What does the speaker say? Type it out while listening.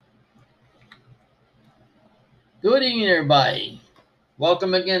Good evening, everybody.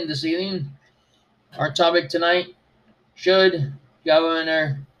 Welcome again this evening. Our topic tonight: should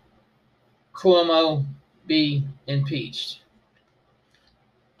Governor Cuomo be impeached?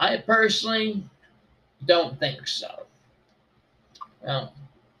 I personally don't think so. Now,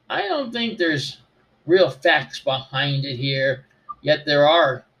 I don't think there's real facts behind it here, yet there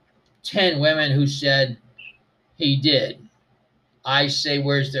are 10 women who said he did. I say,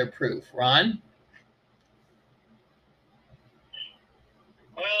 where's their proof? Ron?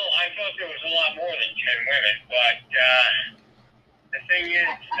 Well, I thought there was a lot more than 10 women, but the thing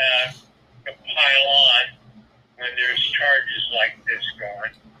is, to pile on when there's charges like this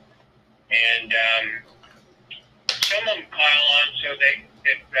going. And some of them pile on so they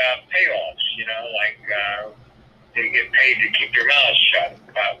get payoffs, they get paid to keep their mouths shut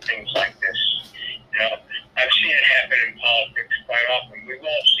about things like this. I've seen it happen in politics quite often. We've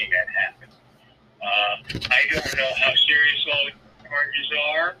all seen that happen. I don't know how serious all the charges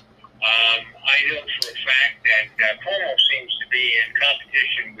are. I know for a fact that Cuomo seems to be in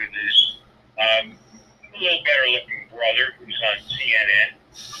competition with his a little better looking brother who's on CNN,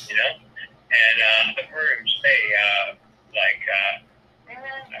 and I've heard him say,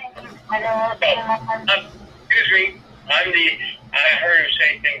 excuse me, I heard him say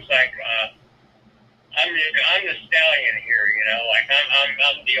things like, I'm the stallion here,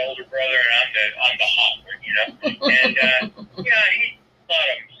 I'm the older brother and I'm the hot one, and he thought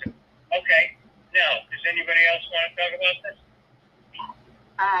of himself. Okay, now does anybody else want to talk about this?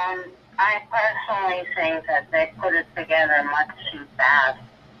 I personally think that they put it together much too fast,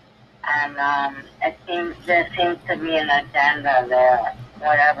 and there seems to be an agenda there,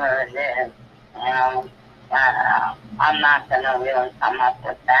 whatever it is. I'm not gonna really come up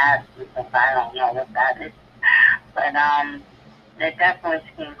with that because I don't know what that is. But there definitely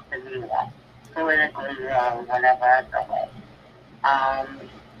seems to be that politically or whatever other way.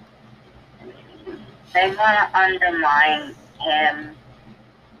 They want to undermine him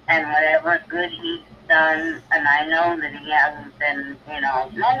and whatever good he's done, and I know that he hasn't been, no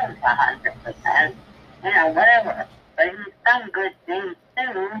one's 100%, whatever. But he's done good things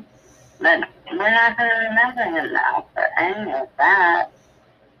too. But we're not going to remember him now for any of that.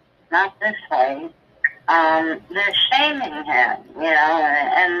 Not this way. They're shaming him,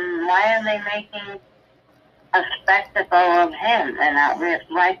 and why are they making a spectacle of him? And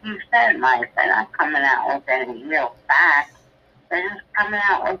like you said, Mike, they're not coming out with any real facts. They're just coming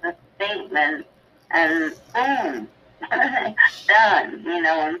out with a statement and boom, done,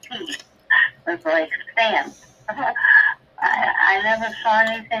 in peace. It's like stamped. I never saw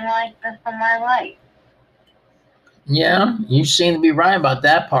anything like this in my life. Yeah, you seem to be right about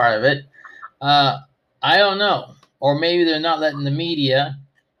that part of it. I don't know. Or maybe they're not letting the media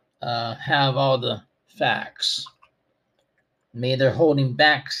have all the facts. Maybe they're holding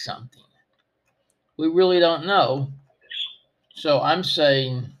back something. We really don't know. So I'm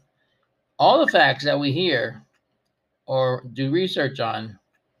saying all the facts that we hear or do research on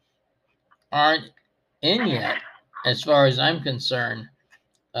aren't in yet, as far as I'm concerned.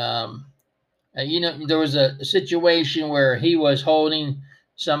 Um, there was a situation where he was holding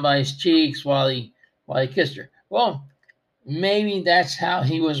somebody's cheeks while he kissed her. Well, maybe that's how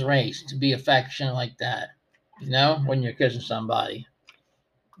he was raised, to be affectionate like that. When you're kissing somebody.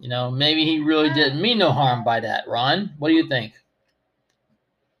 Maybe he really didn't mean no harm by that. Ron, what do you think?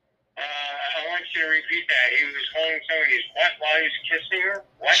 I want you to repeat that. He was holding somebody's what while he was kissing her?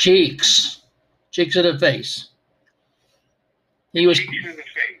 What? Cheeks of the face. Cheeks of the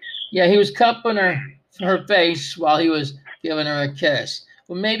face. Yeah, he was cupping her face while he was giving her a kiss.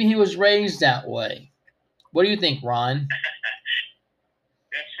 Well, maybe he was raised that way. What do you think, Ron?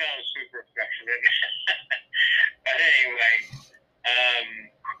 That sounds super affectionate. But anyway,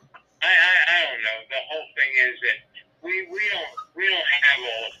 I don't know. The whole thing is that we don't have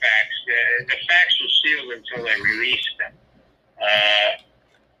all the facts. The facts are sealed until they release them.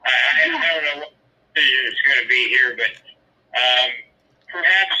 I don't know what it's going to be here, but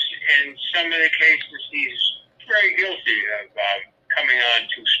perhaps in some of the cases he's very guilty of coming on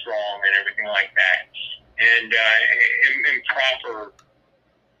too strong and everything like that, and improper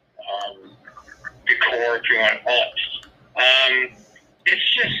decor, if you want to call it. It's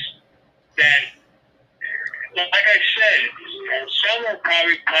just that, like I said, some are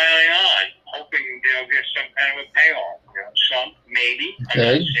probably piling on, hoping they'll get some kind of a payoff. Some maybe. Okay.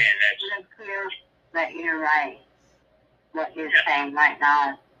 I'm not saying that. It appears that you're right. What you're saying right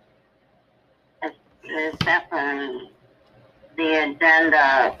now is definitely the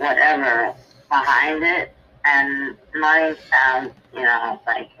agenda, whatever, behind it, and money sounds,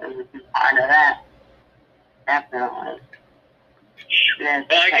 like it would be part of that. definitely. Yes,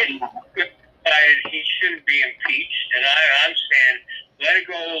 Well, I guess definitely. he shouldn't be impeached, and I'm saying let it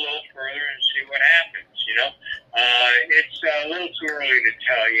go a little further and see what happens. It's a little too early to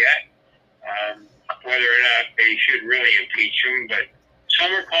tell yet whether or not they should really impeach him, but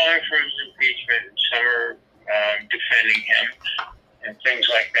some are calling for his impeachment, and some are defending him, and things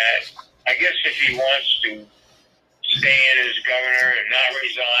like that. I guess if he wants to stay in as governor and not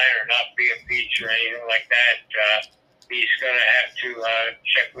resign or not be impeached or anything like that, he's going to have to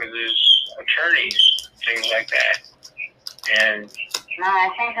check with his attorneys, things like that. And No, I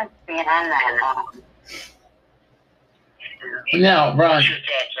think it's beyond that. Now, Ron. What's your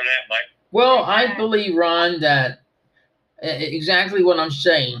thoughts on that, Mike? Well, I believe, Ron, that exactly what I'm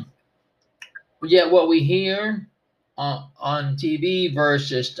saying. Yet what we hear on TV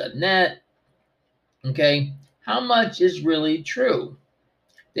versus the net, okay, how much is really true?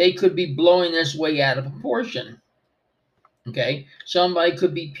 They could be blowing this way out of proportion. Okay, somebody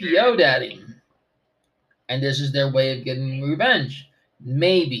could be PO'd at him, and this is their way of getting revenge.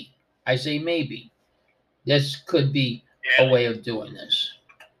 Maybe, I say maybe, this could be a way of doing this.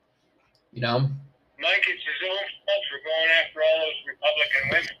 Mike, it's his own fault for going after all those Republican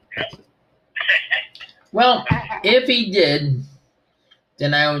women. Well, if he did,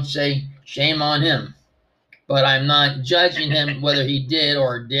 then I would say shame on him. But I'm not judging him whether he did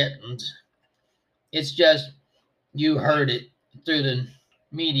or didn't. It's just you heard it through the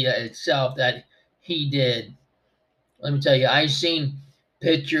media itself that he did. Let me tell you, I've seen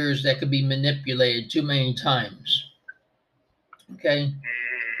pictures that could be manipulated too many times. Okay?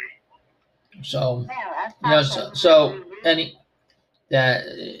 So,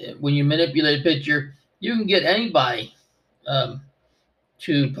 when you manipulate a picture, you can get anybody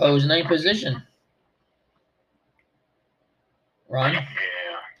to pose in any position. Ron?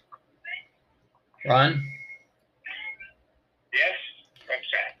 Ron? Yes?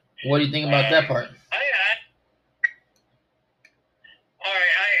 What's that? What do you think about that part?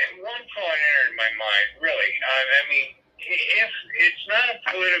 One thought entered my mind, really. I mean, if it's not a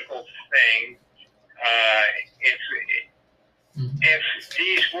political thing, if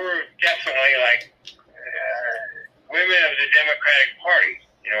these were definitely like women of the Democratic Party,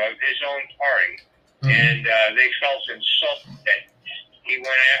 of his own party, and they felt insulted that he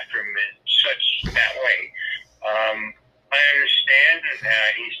went after him in that way. I understand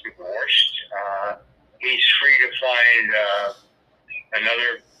he's divorced. He's free to find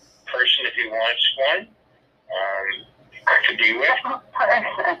another person if he wants one to be with.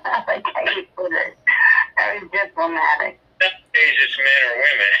 I like how you put it. Very diplomatic. Nowadays it's men or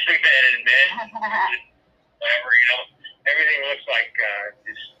women, men and men, whatever. Everything looks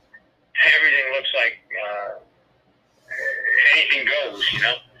like anything goes.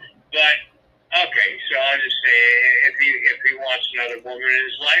 But okay, so I'll just say if he wants another woman in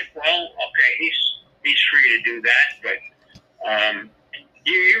his life, well, okay, he's free to do that. But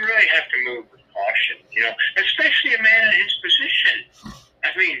you really have to move with caution, especially a man in his position.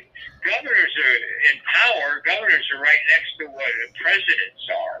 I mean, governors are in power. Governors are right next to what presidents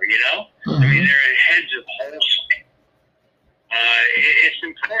are. I mean, they're heads of whole states. It's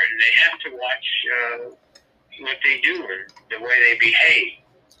important. They have to watch what they do and the way they behave.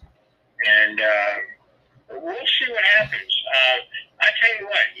 And we'll see what happens. I tell you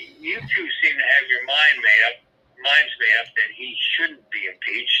what, you two seem to have your minds made up that he shouldn't be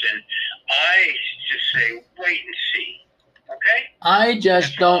impeached, and I just say wait and see. Okay?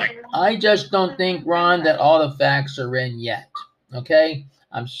 I just don't think, Ron, that all the facts are in yet. Okay?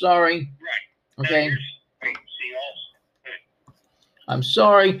 I'm sorry. Right. Okay? Wait and see also. I'm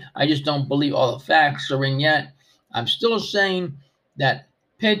sorry. I just don't believe all the facts are in yet. I'm still saying that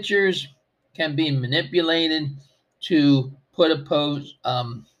pictures can be manipulated to pose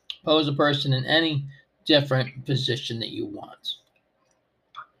a person in any different position that you want.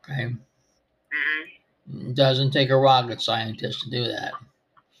 Okay? Mm-hmm. It doesn't take a rocket scientist to do that.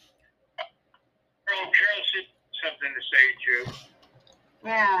 Carol said something to say too.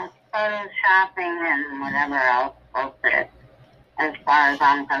 Yeah, photoshopping and whatever else bullshit. As far as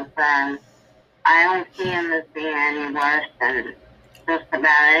I'm concerned, I don't see him as being any worse than just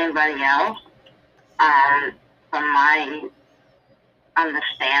about anybody else. From my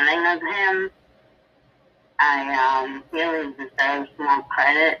understanding of him, I feel he deserves more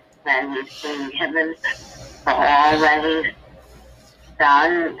credit than he's been given for all that he's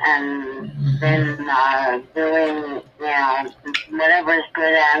done and been doing, whatever is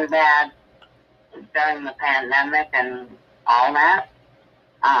good and bad during the pandemic and all that.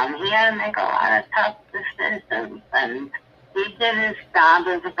 He had to make a lot of tough decisions, and he did his job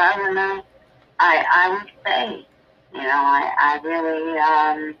as a governor I would say, I really,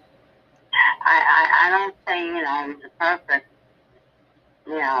 I don't say, he's perfect,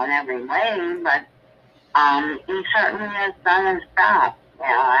 in every way, but, he certainly has done his job.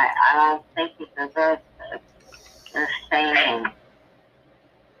 I don't think he deserves the same.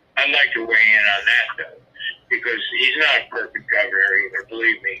 I'd like to weigh in on that, though, because he's not a perfect governor either,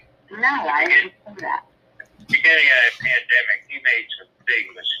 believe me. No, I didn't say that. Beginning of the pandemic, he made some big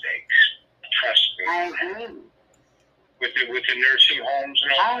mistakes. Trust me. I agree. With the nursing homes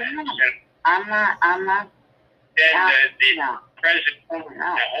and all that. No. I'm not. And the president,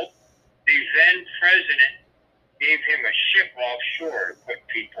 the then president, gave him a ship offshore to put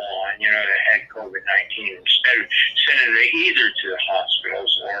people on, that had COVID-19 instead of sending them either to the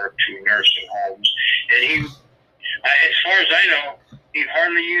hospitals or to nursing homes. And he, as far as I know, he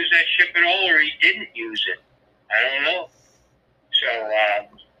hardly used that ship at all, or he didn't use it. I don't know. So I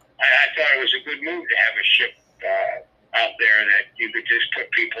thought it was a good move to have a ship out there that you could just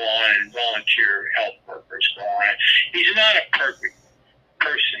put people on and volunteer health workers go on it. He's not a perfect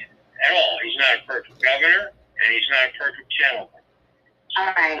person at all. He's not a perfect governor, and he's not a perfect gentleman.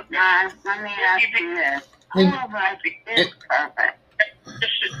 All right, Mom, let me ask you this. Who of us is perfect?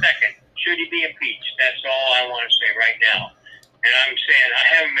 Just a second. Should he be impeached? That's all I want to say right now. And I'm saying I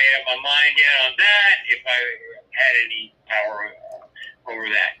haven't made up my mind yet on that, if I had any power over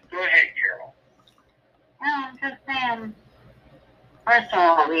that. Go ahead, Carol. No, I'm just saying, first of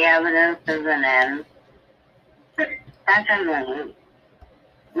all, the evidence isn't in. Secondly,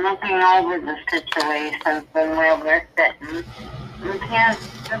 looking over the situation from where we're sitting, you can't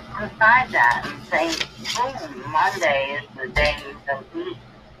just decide that and say, boom, Monday is the day of peace.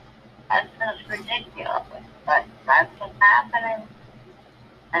 That's just ridiculous. But that's what's happening.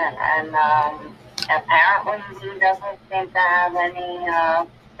 And apparently he doesn't seem to have any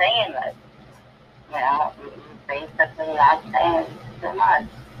say in it. He's basically not saying too much.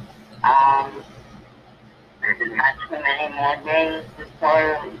 There's not too many more days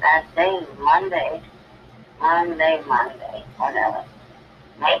before that day, Monday, whatever.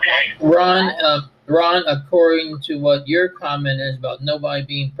 Okay. Ron, according to what your comment is about nobody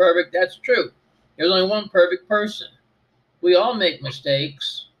being perfect, that's true. There's only one perfect person. We all make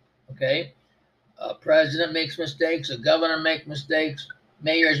mistakes, okay? A president makes mistakes, a governor makes mistakes,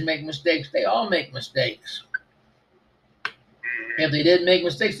 mayors make mistakes. They all make mistakes. If they didn't make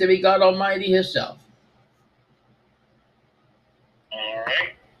mistakes, they'd be God Almighty Himself. All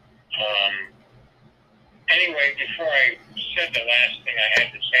right. Anyway, before I said the last thing I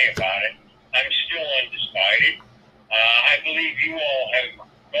had to say about it, I'm still undecided. I believe you all have,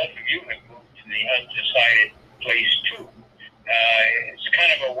 both of you have moved to the undecided place too. It's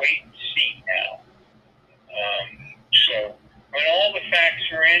kind of a wait and see now. So when all the facts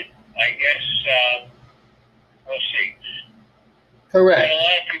are in, I guess we'll see. Correct. But a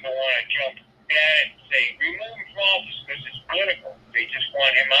lot of people want to jump at it and say, remove him from office because it's political. They just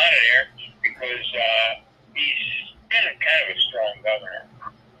want him out of there because he's been kind of a strong governor.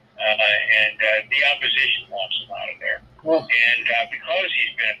 And the opposition wants him out of there. Well, And because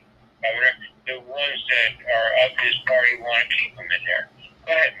he's been a governor, the ones that are of his party want to keep him in there.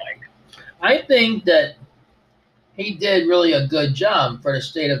 Go ahead, Mike. I think that he did really a good job for the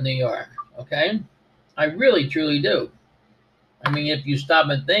state of New York, okay? I really, truly do. I mean, if you stop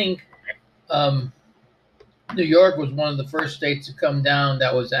and think, New York was one of the first states to come down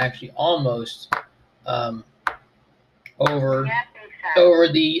that was actually almost over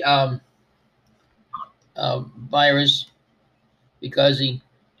the virus because he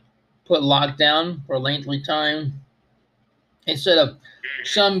put lockdown for a lengthy time. Instead of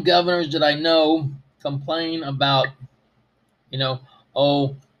some governors that I know complain about,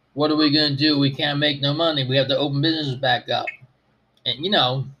 oh, what are we going to do? We can't make no money. We have to open businesses back up. And,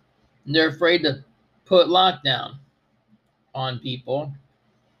 they're afraid to put lockdown on people.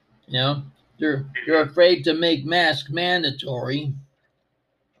 They're afraid to make masks mandatory.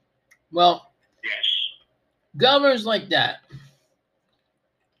 Well, Yes. governors like that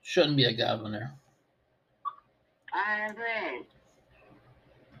shouldn't be a governor. I agree.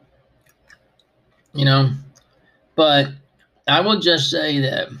 But I will just say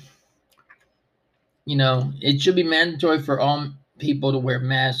that, it should be mandatory for all people to wear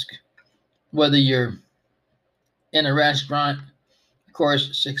masks, whether you're in a restaurant, of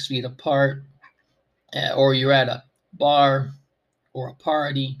course, 6 feet apart, or you're at a bar or a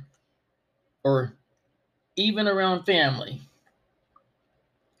party, or even around family.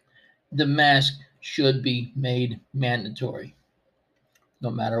 The mask should be made mandatory, no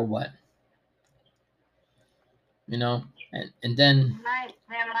matter what. And then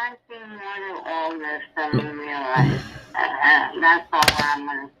There might be more to all this than we realize. That's all I'm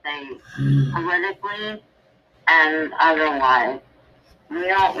going to say. Politically and otherwise. We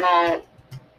don't know